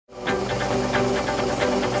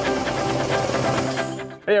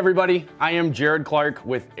Hey everybody, I am Jared Clark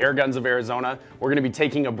with Airguns of Arizona. We're gonna be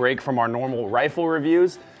taking a break from our normal rifle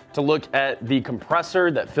reviews to look at the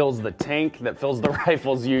compressor that fills the tank, that fills the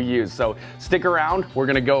rifles you use. So stick around, we're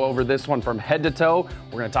gonna go over this one from head to toe.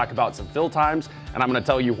 We're gonna talk about some fill times, and I'm gonna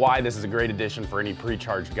tell you why this is a great addition for any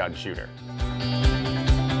pre-charged gun shooter.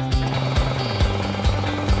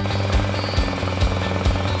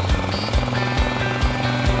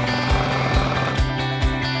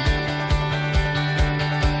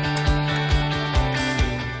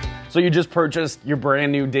 So you just purchased your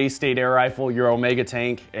brand new Daystate air rifle, your Omega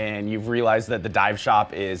tank, and you've realized that the dive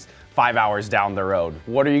shop is 5 hours down the road.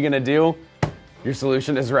 What are you gonna do? Your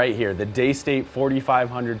solution is right here. The Daystate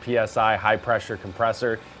 4500 PSI high pressure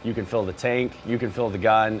compressor. You can fill the tank, you can fill the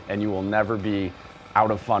gun, and you will never be out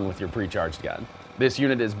of fun with your pre-charged gun. This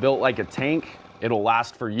unit is built like a tank. It'll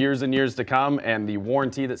last for years and years to come, and the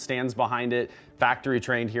warranty that stands behind it, factory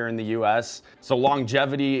trained here in the US. So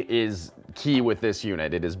longevity is key with this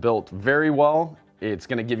unit. It is built very well. It's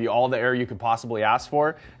gonna give you all the air you could possibly ask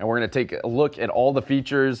for, and we're gonna take a look at all the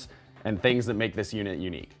features and things that make this unit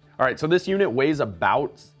unique. All right, so this unit weighs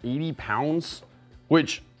about 80 pounds,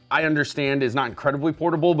 which I understand is not incredibly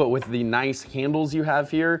portable, but with the nice handles you have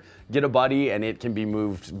here, get a buddy and it can be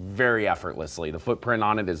moved very effortlessly. The footprint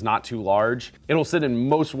on it is not too large. It'll sit in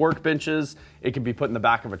most workbenches. It can be put in the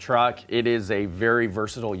back of a truck. It is a very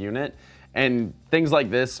versatile unit. And things like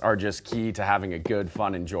this are just key to having a good,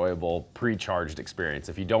 fun, enjoyable pre-charged experience.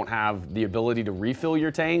 If you don't have the ability to refill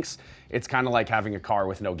your tanks, it's kind of like having a car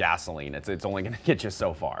with no gasoline. It's only gonna get you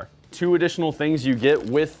so far. Two additional things you get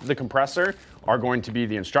with the compressor are going to be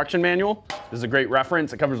the instruction manual. This is a great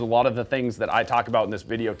reference. It covers a lot of the things that I talk about in this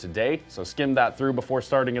video today, so skim that through before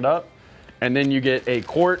starting it up. And then you get a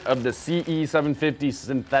quart of the CE 750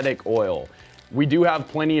 synthetic oil. We do have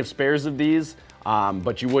plenty of spares of these,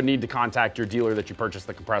 but you would need to contact your dealer that you purchased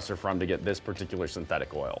the compressor from to get this particular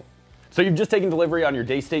synthetic oil. So you've just taken delivery on your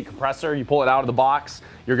Daystate compressor, you pull it out of the box,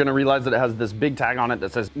 you're gonna realize that it has this big tag on it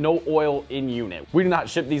that says no oil in unit. We do not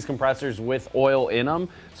ship these compressors with oil in them,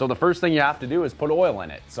 so the first thing you have to do is put oil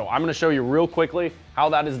in it. So I'm gonna show you real quickly how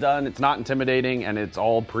that is done. It's not intimidating, and it's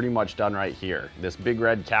all pretty much done right here. This big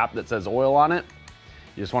red cap that says oil on it,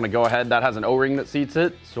 you just wanna go ahead, that has an O-ring that seats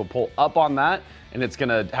it, so pull up on that, and it's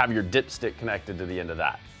gonna have your dipstick connected to the end of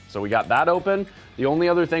that. So we got that open. The only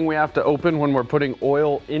other thing we have to open when we're putting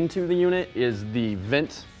oil into the unit is the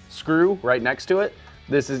vent screw right next to it.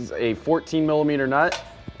 This is a 14mm nut,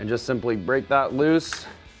 and just simply break that loose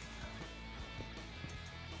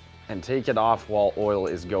and take it off while oil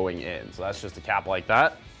is going in. So that's just a cap like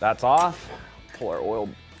that. That's off. Pull our oil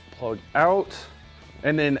plug out.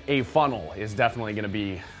 And then a funnel is definitely gonna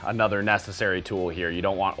be another necessary tool here. You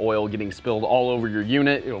don't want oil getting spilled all over your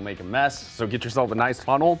unit. It'll make a mess, so get yourself a nice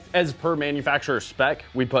funnel. As per manufacturer spec,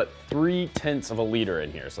 we put 3/10 of a liter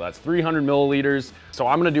in here. So that's 300 milliliters. So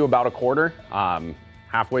I'm gonna do about a quarter.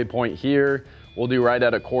 Halfway point here, we'll do right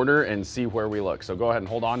at a quarter and see where we look. So go ahead and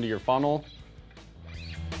hold on to your funnel.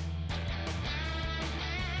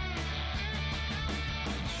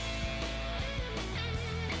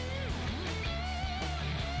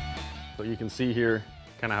 So you can see here,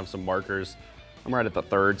 kind of have some markers. I'm right at the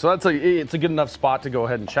third. So it's a good enough spot to go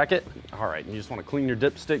ahead and check it. All right, you just want to clean your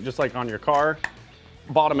dipstick just like on your car.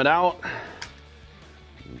 Bottom it out,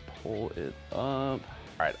 and pull it up. All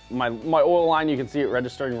right, my oil line, you can see it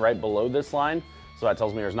registering right below this line. So that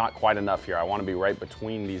tells me there's not quite enough here. I want to be right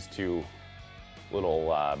between these two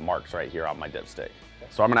little marks right here on my dipstick.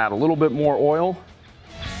 So I'm gonna add a little bit more oil.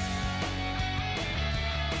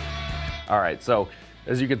 All right, so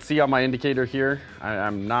as you can see on my indicator here,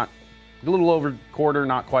 I'm not a little over quarter,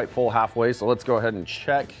 not quite full, halfway. So let's go ahead and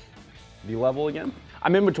check the level again.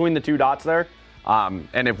 I'm in between the two dots there.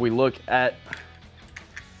 And if we look at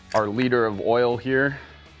our liter of oil here,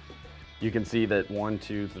 you can see that 1,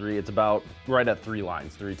 2, 3, it's about right at 3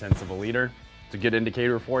 lines, 3/10 of a liter. It's a good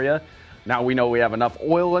indicator for you. Now we know we have enough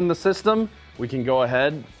oil in the system. We can go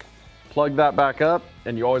ahead, plug that back up,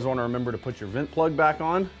 and you always want to remember to put your vent plug back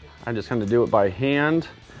on. I just kind of do it by hand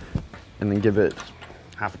and then give it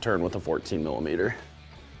half a turn with a 14mm.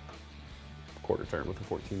 Quarter turn with a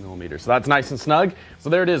 14mm. So that's nice and snug.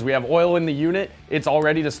 So there it is. We have oil in the unit. It's all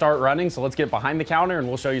ready to start running. So let's get behind the counter and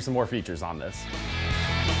we'll show you some more features on this.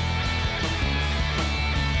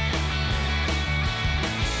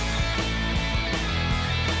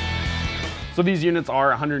 So these units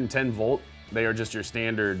are 110 volt. They are just your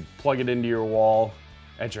standard plug it into your wall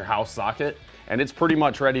at your house socket, and it's pretty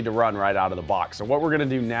much ready to run right out of the box. So what we're gonna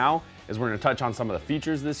do now is we're gonna touch on some of the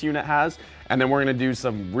features this unit has, and then we're gonna do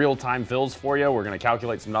some real-time fills for you. We're gonna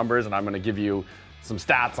calculate some numbers, and I'm gonna give you some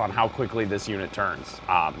stats on how quickly this unit turns.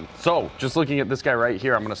 So just looking at this guy right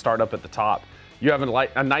here, I'm gonna start up at the top. You have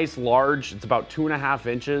a nice large, it's about 2.5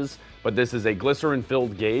 inches, but this is a glycerin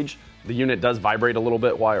filled gauge. The unit does vibrate a little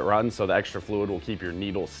bit while it runs, so the extra fluid will keep your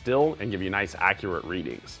needle still and give you nice accurate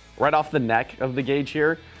readings. Right off the neck of the gauge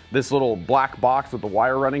here, this little black box with the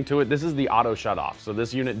wire running to it, this is the auto shut off. So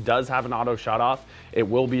this unit does have an auto shut off. It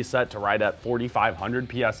will be set to right at 4,500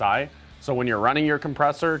 PSI. So when you're running your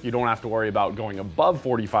compressor, you don't have to worry about going above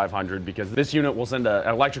 4,500 because this unit will send an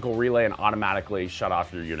electrical relay and automatically shut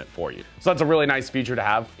off your unit for you. So that's a really nice feature to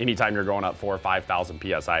have. Anytime you're going up 4,000 or 5,000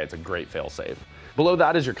 PSI, it's a great fail-safe. Below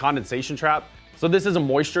that is your condensation trap. So this is a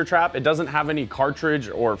moisture trap. It doesn't have any cartridge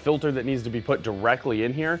or filter that needs to be put directly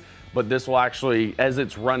in here, but this will actually, as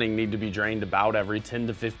it's running, need to be drained about every 10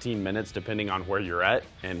 to 15 minutes, depending on where you're at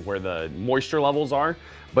and where the moisture levels are.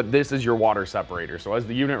 But this is your water separator. So as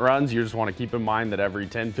the unit runs, you just want to keep in mind that every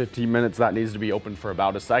 10, 15 minutes, that needs to be open for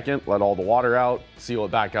about a second, let all the water out, seal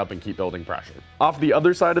it back up, and keep building pressure. Off the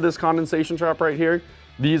other side of this condensation trap right here,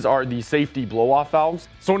 these are the safety blow-off valves.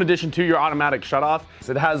 So in addition to your automatic shutoff,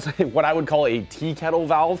 it has what I would call a tea kettle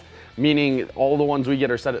valve, meaning all the ones we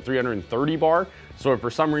get are set at 330 bar. So if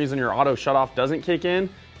for some reason your auto shutoff doesn't kick in,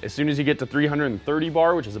 as soon as you get to 330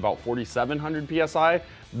 bar, which is about 4,700 PSI,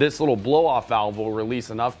 this little blow-off valve will release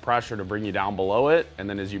enough pressure to bring you down below it. And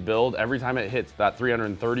then as you build, every time it hits that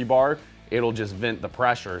 330 bar, it'll just vent the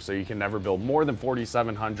pressure so you can never build more than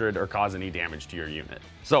 4,700 or cause any damage to your unit.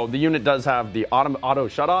 So the unit does have the auto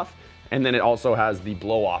shutoff, and then it also has the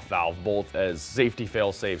blow-off valve, both as safety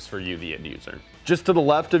fail-safes for you, the end user. Just to the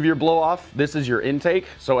left of your blow-off, this is your intake.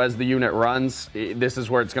 So as the unit runs, this is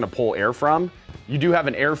where it's gonna pull air from. You do have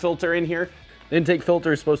an air filter in here. The intake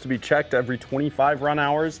filter is supposed to be checked every 25 run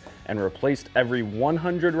hours and replaced every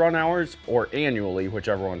 100 run hours or annually,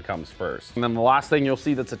 whichever one comes first. And then the last thing you'll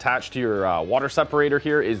see that's attached to your water separator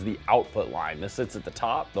here is the output line. This sits at the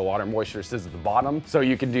top, the water moisture sits at the bottom. So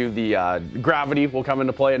you can do the gravity will come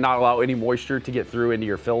into play and not allow any moisture to get through into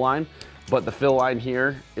your fill line. But the fill line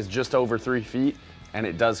here is just over 3 feet. And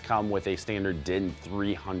it does come with a standard DIN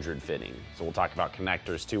 300 fitting. So we'll talk about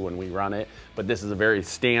connectors too when we run it, but this is a very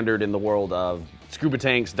standard in the world of scuba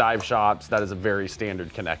tanks, dive shops. That is a very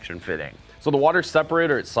standard connection fitting. So the water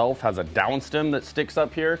separator itself has a downstem that sticks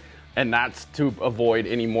up here, and that's to avoid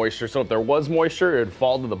any moisture. So if there was moisture, it would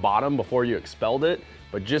fall to the bottom before you expelled it.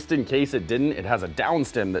 But just in case it didn't, it has a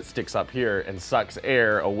downstem that sticks up here and sucks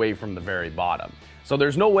air away from the very bottom. So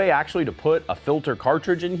there's no way actually to put a filter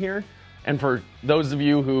cartridge in here. And for those of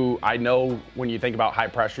you who I know, when you think about high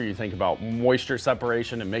pressure, you think about moisture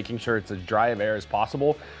separation and making sure it's as dry of air as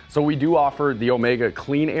possible. So we do offer the Omega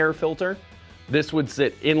clean air filter. This would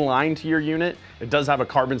sit in line to your unit. It does have a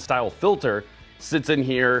carbon style filter, sits in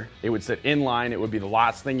here. It would sit in line. It would be the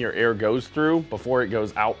last thing your air goes through before it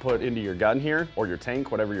goes output into your gun here or your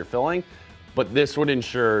tank, whatever you're filling. But this would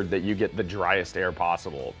ensure that you get the driest air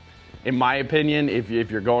possible. In my opinion, if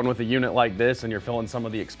you're going with a unit like this and you're filling some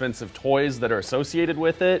of the expensive toys that are associated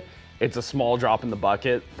with it, it's a small drop in the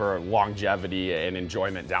bucket for longevity and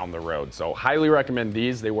enjoyment down the road. So highly recommend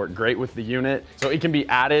these. They work great with the unit. So it can be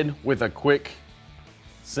added with a quick,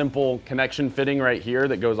 simple connection fitting right here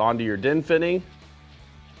that goes onto your DIN fitting,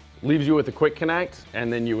 leaves you with a quick connect,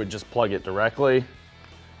 and then you would just plug it directly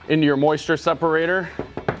into your moisture separator.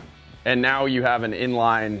 And now you have an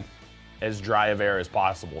inline, as dry of air as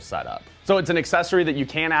possible setup. So it's an accessory that you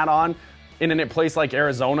can add on. In a place like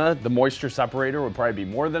Arizona, the moisture separator would probably be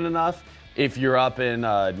more than enough. If you're up in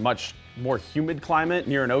a much more humid climate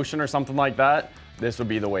near an ocean or something like that, this would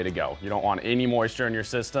be the way to go. You don't want any moisture in your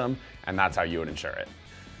system, and that's how you would ensure it.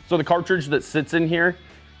 So the cartridge that sits in here,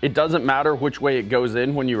 it doesn't matter which way it goes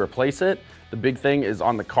in when you replace it. The big thing is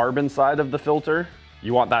on the carbon side of the filter,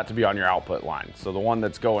 you want that to be on your output line. So the one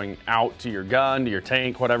that's going out to your gun, to your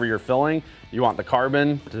tank, whatever you're filling, you want the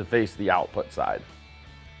carbon to face the output side.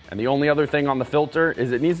 And the only other thing on the filter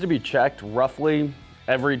is it needs to be checked roughly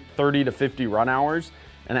every 30 to 50 run hours,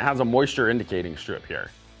 and it has a moisture indicating strip here.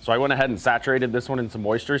 So I went ahead and saturated this one in some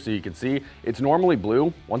moisture so you can see it's normally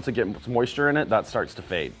blue. Once it gets moisture in it, that starts to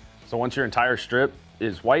fade. So once your entire strip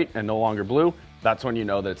is white and no longer blue, that's when you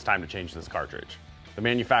know that it's time to change this cartridge. The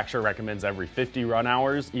manufacturer recommends every 50 run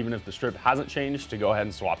hours, even if the strip hasn't changed, to go ahead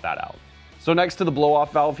and swap that out. So next to the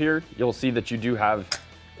blow-off valve here, you'll see that you do have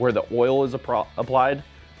where the oil is applied.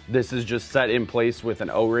 This is just set in place with an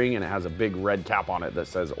O-ring, and it has a big red cap on it that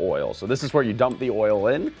says oil. So this is where you dump the oil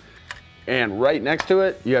in, and right next to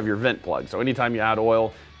it, you have your vent plug. So anytime you add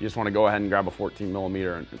oil, you just want to go ahead and grab a 14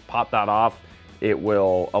 millimeter and pop that off. It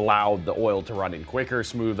will allow the oil to run in quicker,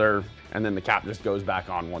 smoother, and then the cap just goes back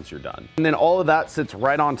on once you're done. And then all of that sits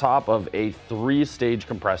right on top of a 3-stage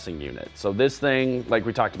compressing unit. So this thing, like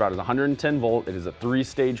we talked about, is 110 volt. It is a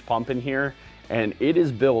 3-stage pump in here, and it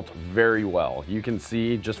is built very well. You can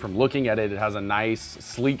see just from looking at it, it has a nice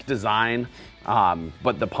sleek design,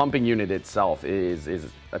 but the pumping unit itself is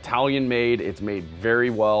Italian made. It's made very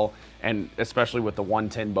well. And especially with the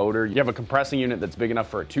 110 motor, you have a compressing unit that's big enough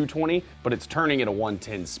for a 220, but it's turning at a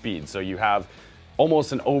 110 speed. So you have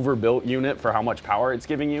almost an overbuilt unit for how much power it's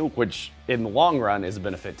giving you, which in the long run is a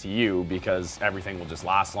benefit to you because everything will just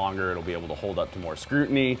last longer. It'll be able to hold up to more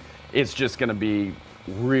scrutiny. It's just gonna be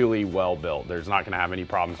really well built. There's not gonna have any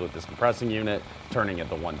problems with this compressing unit turning at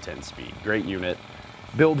the 110 speed. Great unit.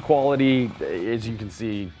 Build quality, as you can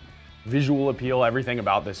see, visual appeal, everything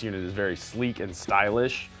about this unit is very sleek and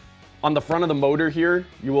stylish. On the front of the motor here,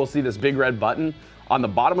 you will see this big red button. On the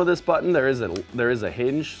bottom of this button, there is a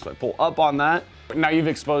hinge, so I pull up on that. Now you've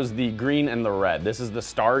exposed the green and the red. This is the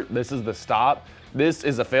start, this is the stop. This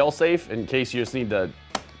is a fail-safe in case you just need to,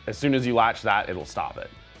 as soon as you latch that, it'll stop it.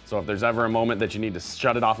 So if there's ever a moment that you need to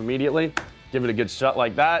shut it off immediately, give it a good shut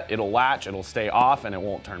like that, it'll latch, it'll stay off, and it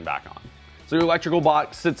won't turn back on. So your electrical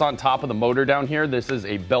box sits on top of the motor down here. This is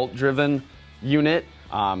a belt-driven unit.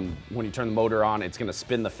 When you turn the motor on, it's gonna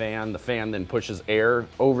spin the fan. The fan then pushes air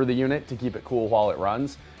over the unit to keep it cool while it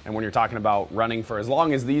runs. And when you're talking about running for as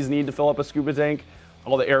long as these need to fill up a scuba tank,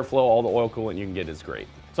 all the airflow, all the oil coolant you can get is great.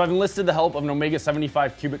 So I've enlisted the help of an Omega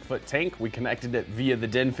 75 cubic foot tank. We connected it via the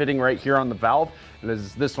DIN fitting right here on the valve. And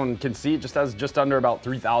as this one can see, it just has just under about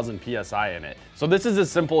 3,000 PSI in it. So this is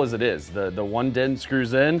as simple as it is. The one DIN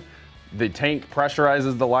screws in, the tank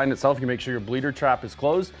pressurizes the line itself. You make sure your bleeder trap is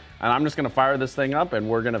closed. And I'm just gonna fire this thing up and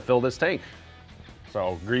we're gonna fill this tank.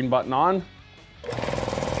 So green button on.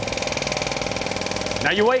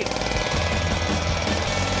 Now you wait.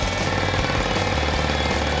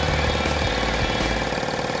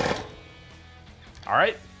 All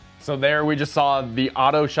right, so there we just saw the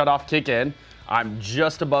auto shut off kick in. I'm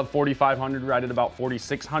just above 4,500, right at about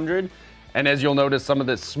 4,600. And as you'll notice, some of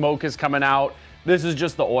this smoke is coming out. This is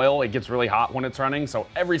just the oil. It gets really hot when it's running. So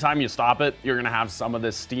every time you stop it, you're gonna have some of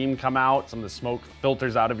this steam come out, some of the smoke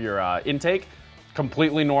filters out of your intake.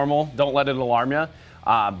 Completely normal, don't let it alarm you.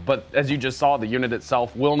 But as you just saw, the unit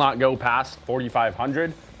itself will not go past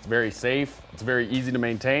 4,500. It's very safe, it's very easy to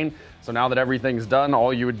maintain. So now that everything's done,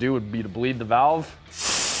 all you would do would be to bleed the valve.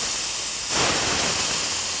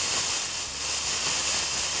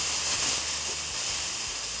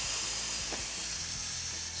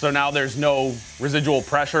 So now there's no residual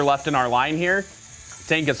pressure left in our line here.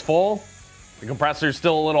 Tank is full. The compressor's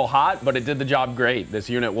still a little hot, but it did the job great. This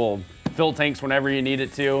unit will fill tanks whenever you need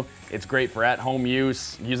it to. It's great for at-home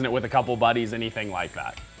use, using it with a couple buddies, anything like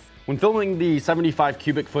that. When filling the 75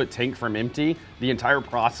 cubic foot tank from empty, the entire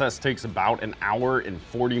process takes about an hour and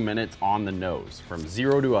 40 minutes on the nose. From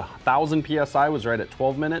 0 to 1,000 PSI was right at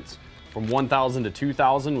 12 minutes. From 1,000 to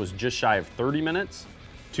 2,000 was just shy of 30 minutes.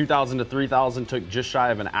 2,000 to 3,000 took just shy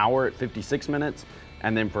of an hour at 56 minutes.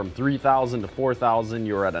 And then from 3,000 to 4,000,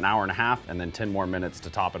 you were at an hour and a half, and then 10 more minutes to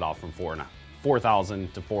top it off from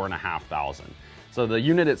 4,000 to 4,500. So the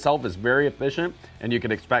unit itself is very efficient, and you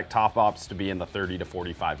can expect top ops to be in the 30 to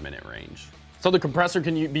 45 minute range. So the compressor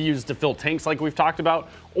can be used to fill tanks like we've talked about,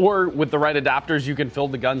 or with the right adapters, you can fill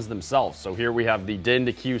the guns themselves. So here we have the DIN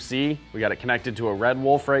to QC. We got it connected to a Red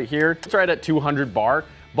Wolf right here. It's right at 200 bar,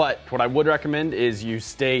 but what I would recommend is you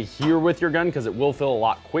stay here with your gun because it will fill a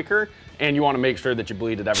lot quicker, and you want to make sure that you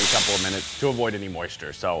bleed it every couple of minutes to avoid any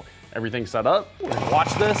moisture. So everything's set up.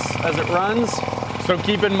 Watch this as it runs. So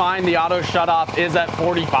keep in mind the auto shut off is at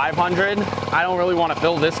 4,500. I don't really want to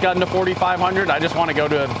fill this gun to 4,500. I just want to go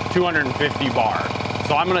to a 250 bar.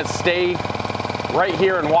 So I'm going to stay right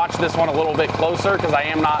here and watch this one a little bit closer because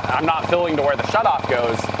I'm not filling to where the shut off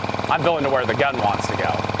goes. I'm filling to where the gun wants to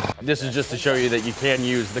go. This is just to show you that you can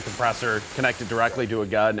use the compressor connected directly to a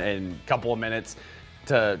gun in a couple of minutes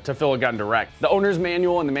to fill a gun direct. The owner's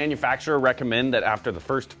manual and the manufacturer recommend that after the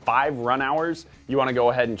first 5 run hours, you want to go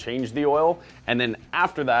ahead and change the oil. And then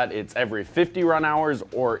after that, it's every 50 run hours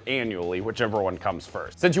or annually, whichever one comes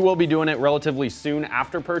first. Since you will be doing it relatively soon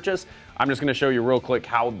after purchase, I'm just going to show you real quick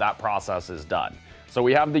how that process is done. So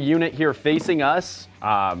we have the unit here facing us.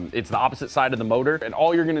 It's the opposite side of the motor. And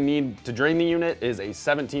all you're going to need to drain the unit is a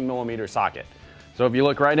 17 millimeter socket. So if you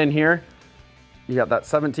look right in here, you got that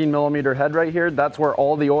 17 millimeter head right here. That's where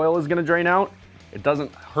all the oil is gonna drain out. It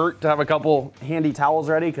doesn't hurt to have a couple handy towels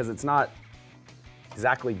ready because it's not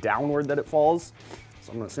exactly downward that it falls.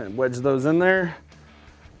 So I'm just gonna wedge those in there.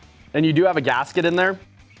 And you do have a gasket in there.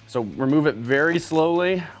 So remove it very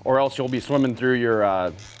slowly or else you'll be swimming through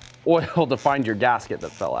your oil to find your gasket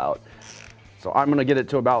that fell out. So I'm gonna get it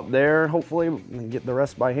to about there, hopefully, and get the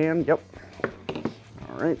rest by hand. Yep.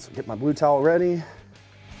 All right, so get my blue towel ready.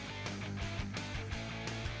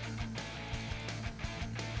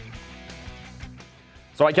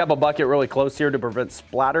 So I kept a bucket really close here to prevent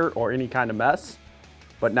splatter or any kind of mess.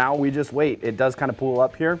 But now we just wait. It does kind of pool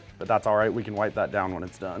up here, but that's all right. We can wipe that down when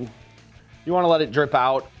it's done. You wanna let it drip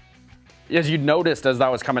out. As you noticed as that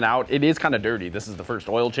was coming out, it is kind of dirty. This is the first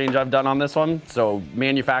oil change I've done on this one. So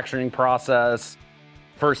manufacturing process,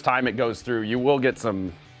 first time it goes through, you will get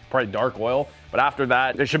some probably dark oil, but after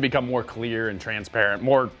that, it should become more clear and transparent,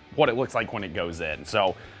 more what it looks like when it goes in.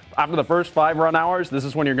 So after the first 5 run hours, this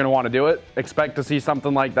is when you're gonna wanna do it. Expect to see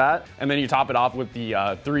something like that. And then you top it off with the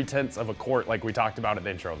 3/10 of a quart like we talked about at the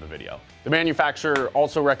intro of the video. The manufacturer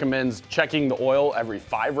also recommends checking the oil every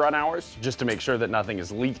 5 run hours just to make sure that nothing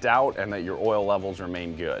is leaked out and that your oil levels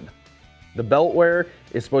remain good. The belt wear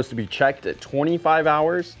is supposed to be checked at 25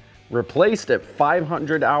 hours, replaced at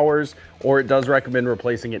 500 hours, or it does recommend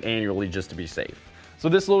replacing it annually just to be safe. So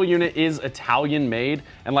this little unit is Italian made,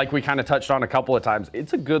 and like we kind of touched on a couple of times,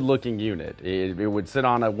 it's a good looking unit. It would sit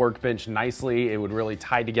on a workbench nicely. It would really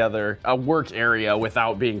tie together a work area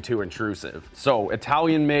without being too intrusive. So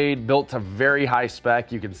Italian made, built to very high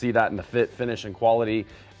spec. You can see that in the fit, finish, and quality.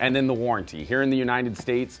 And then the warranty. Here in the United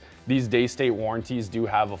States, these Daystate warranties do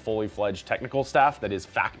have a fully fledged technical staff that is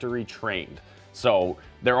factory trained. So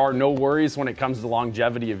there are no worries when it comes to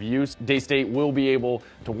longevity of use. Daystate will be able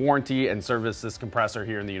to warranty and service this compressor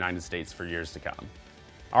here in the United States for years to come.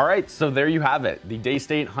 All right, so there you have it. The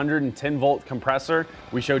Daystate 110 volt compressor.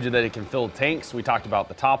 We showed you that it can fill tanks. We talked about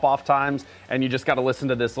the top off times, and you just gotta listen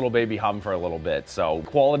to this little baby hum for a little bit. So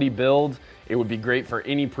quality build. It would be great for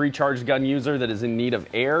any pre-charged gun user that is in need of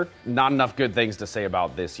air. Not enough good things to say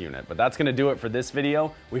about this unit, but that's gonna do it for this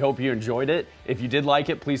video. We hope you enjoyed it. If you did like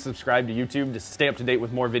it, please subscribe to YouTube to stay up to date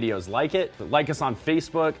with more videos like it. Like us on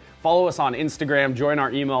Facebook, follow us on Instagram, join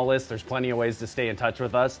our email list. There's plenty of ways to stay in touch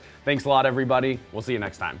with us. Thanks a lot, everybody. We'll see you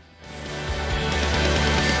next time.